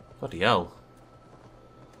 Bloody hell.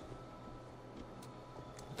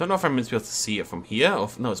 I don't know if I'm meant to be able to see it from here, or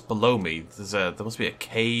if, no, it's below me. There must be a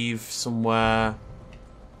cave somewhere.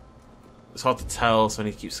 It's hard to tell, so I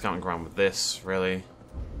need to keep scouting around with this, really.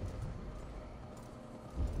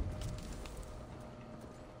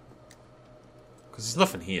 Because there's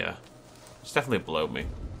nothing here. It's definitely below me.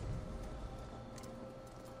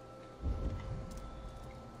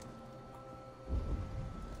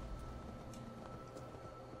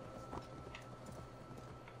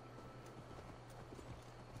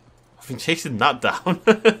 I've been chasing that down.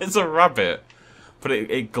 It's a rabbit. But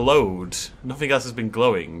it glowed. Nothing else has been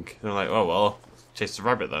glowing. And I'm like, oh well, chase the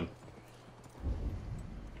rabbit then.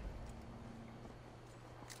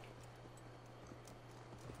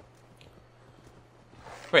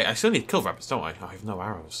 Wait, I still need to kill rabbits, don't I? Oh, I have no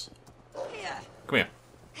arrows. Come here.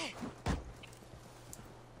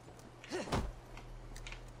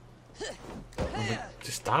 Oh,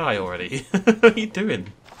 just die already. What are you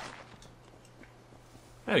doing?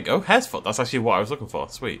 There we go. Hare's foot. That's actually what I was looking for.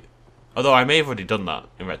 Sweet. Although I may have already done that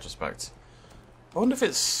in retrospect. I wonder if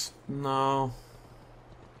it's... No.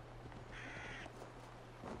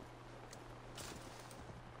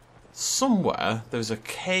 Somewhere there's a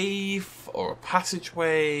cave or a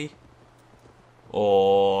passageway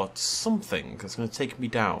or something that's going to take me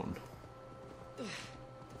down.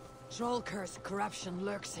 Troll curse corruption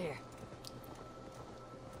lurks here.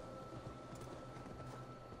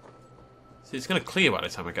 See, it's going to clear by the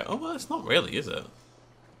time I get... Oh, well, it's not really, is it?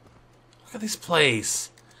 Look at this place.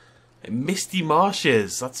 Misty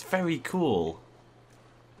marshes. That's very cool.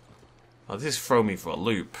 Oh, this is throw me for a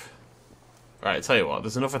loop. Right, I tell you what.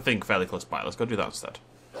 There's another thing fairly close by. Let's go do that instead.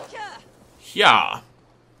 Yeah.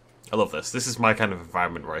 I love this. This is my kind of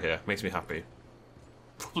environment right here. Makes me happy.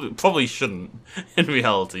 Probably shouldn't in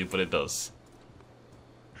reality, but it does.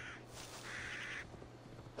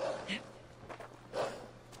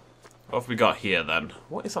 What have we got here then?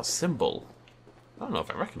 What is that symbol? I don't know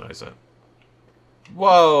if I recognize it.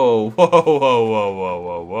 Whoa! Whoa, whoa, whoa, whoa,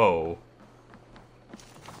 whoa, whoa.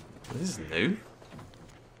 This is new.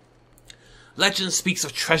 Legend speaks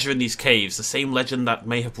of treasure in these caves, the same legend that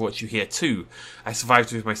may have brought you here too. I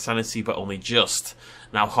survived with my sanity, but only just.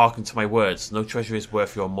 Now hearken to my words. No treasure is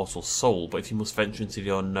worth your mortal soul, but if you must venture into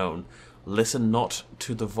the unknown, listen not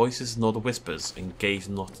to the voices nor the whispers, and gaze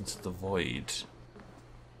not into the void.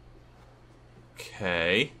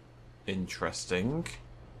 Okay. Interesting.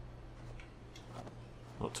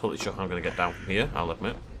 Not totally sure how I'm going to get down from here, I'll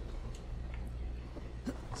admit.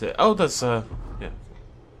 Is it? Oh, there's, yeah.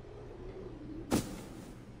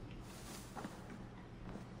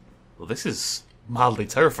 Well, this is mildly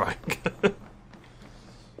terrifying.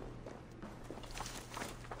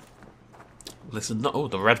 Listen not— oh,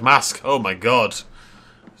 the red mask! Oh my god!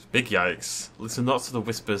 Big yikes. Listen not to the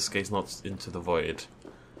whispers, gaze not into the void.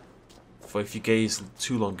 For if you gaze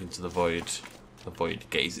too long into the void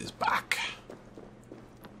gazes back.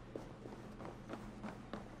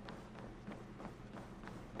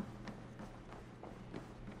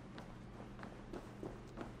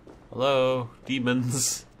 Hello,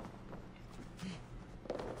 demons.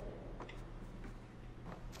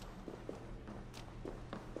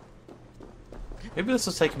 Maybe this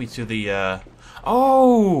will take me to the,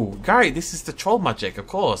 oh! Guy, this is the troll magic, of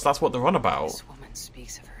course. That's what they're on about. This woman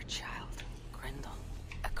speaks of her child, Grendel.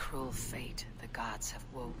 A cruel fate the gods have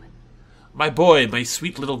woven. My boy, my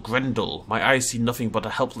sweet little Grendel. My eyes see nothing but a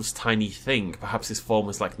helpless tiny thing. Perhaps his form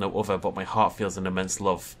is like no other, but my heart feels an immense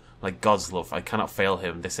love. Like God's love. I cannot fail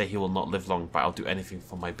him. They say he will not live long, but I'll do anything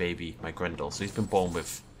for my baby, my Grendel. So he's been born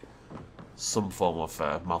with some form of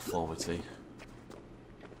malformity.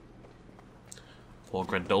 Poor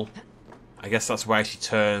Grendel. I guess that's why she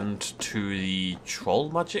turned to the troll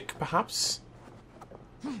magic, perhaps?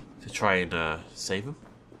 To try and save him.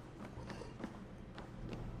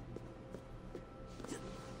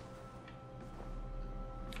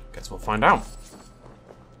 Guess we'll find out.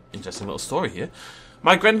 Interesting little story here.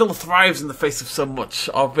 My Grendel thrives in the face of so much.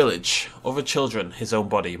 Our village, other children, his own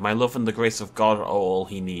body. My love and the grace of God are all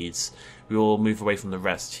he needs. We will move away from the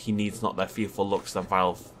rest. He needs not their fearful looks, their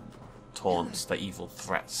vile taunts, their evil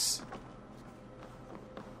threats.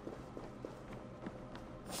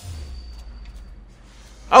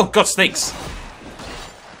 Oh god, snakes!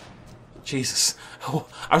 Jesus. Oh,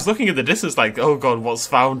 I was looking at the distance like, oh god, what's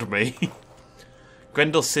found me?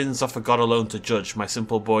 Grendel's sins are for God alone to judge. My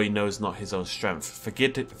simple boy knows not his own strength.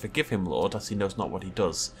 Forgive him, Lord, as he knows not what he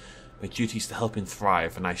does. My duty is to help him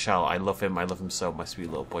thrive, and I shall. I love him so, my sweet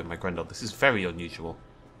little boy, my Grendel. This is very unusual.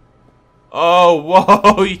 Oh,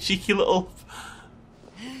 whoa, you cheeky little...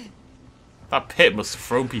 That pit must have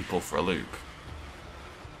thrown people for a loop.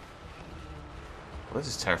 Well, this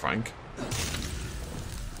is terrifying.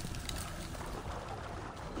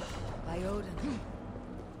 By Odin.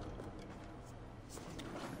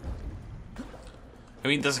 I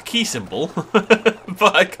mean, there's a key symbol,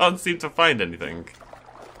 but I can't seem to find anything.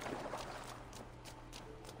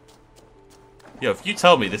 Yo, if you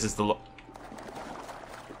tell me this is the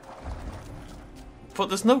but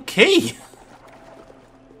there's no key!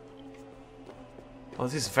 Oh,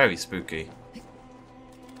 this is very spooky.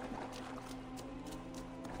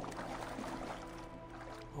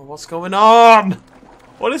 Oh, what's going on?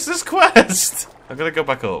 What is this quest? I'm gonna go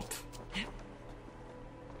back up.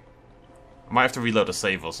 I might have to reload a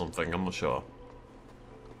save or something, I'm not sure.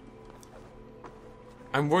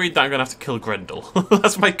 I'm worried that I'm gonna have to kill Grendel.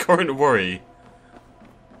 That's my current worry.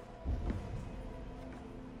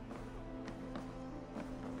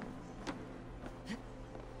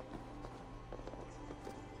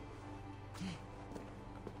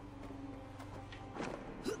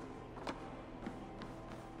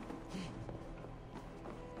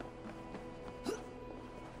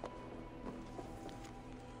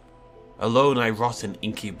 Alone I rot in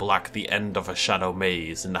inky black, the end of a shadow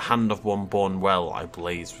maze. In the hand of one born well, I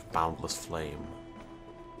blaze with boundless flame.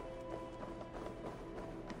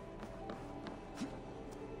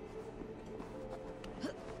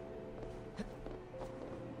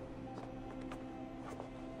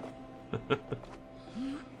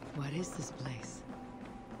 What is this place?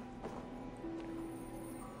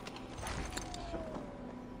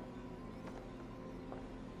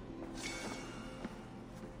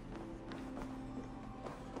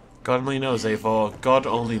 God only knows, Eivor. God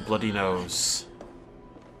only bloody knows.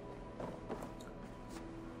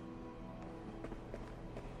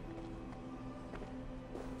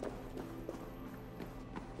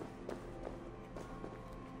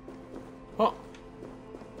 What?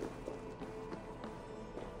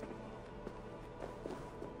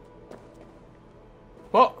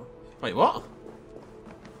 What? Wait, what?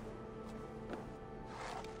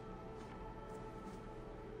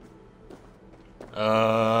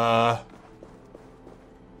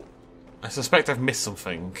 I suspect I've missed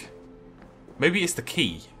something. Maybe it's the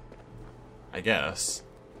key. I guess.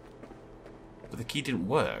 But the key didn't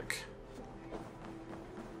work.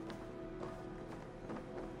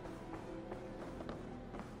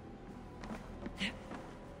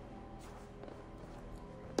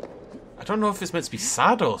 I don't know if it's meant to be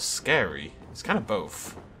sad or scary. It's kind of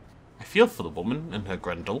both. I feel for the woman and her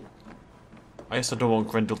Grendel. I also don't want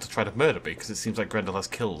Grendel to try to murder me, because it seems like Grendel has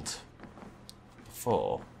killed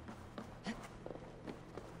before.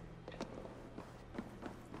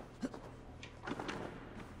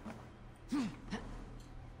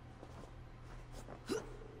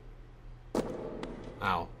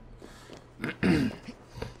 Ow.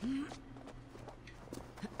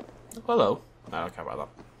 Hello. I don't care about that.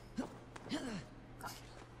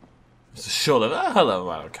 It's a short of, oh, hello,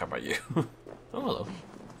 I don't care about you. Oh, hello.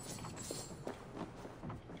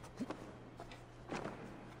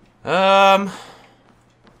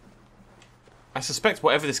 I suspect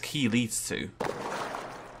whatever this key leads to,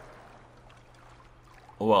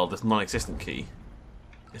 well, this non-existent key,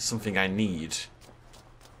 is something I need.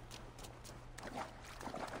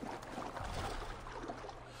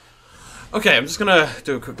 Okay, I'm just gonna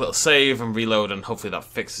do a quick little save and reload, and hopefully that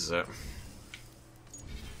fixes it.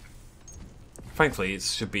 Thankfully, it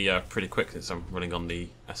should be pretty quick since I'm running on the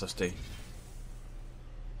SSD.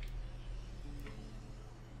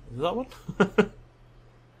 Is that one?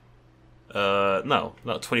 No,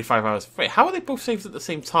 not 25 hours. Wait, how are they both saved at the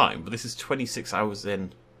same time? But this is 26 hours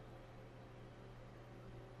in.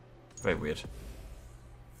 Very weird.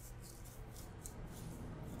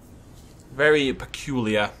 Very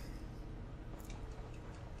peculiar.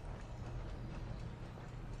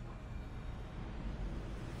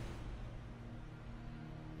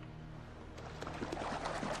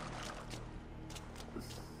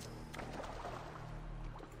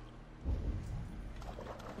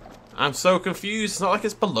 I'm so confused. It's not like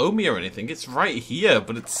it's below me or anything. It's right here,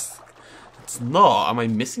 but it's not. Am I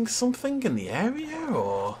missing something in the area,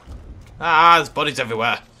 or? Ah, there's bodies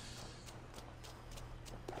everywhere.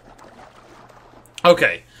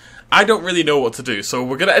 Okay, I don't really know what to do, so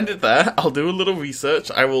we're gonna end it there. I'll do a little research.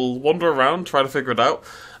 I will wander around, try to figure it out,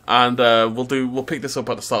 and we'll pick this up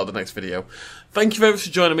at the start of the next video. Thank you very much for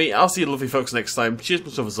joining me. I'll see you lovely folks next time. Cheers,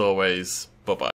 much love as always. Bye bye.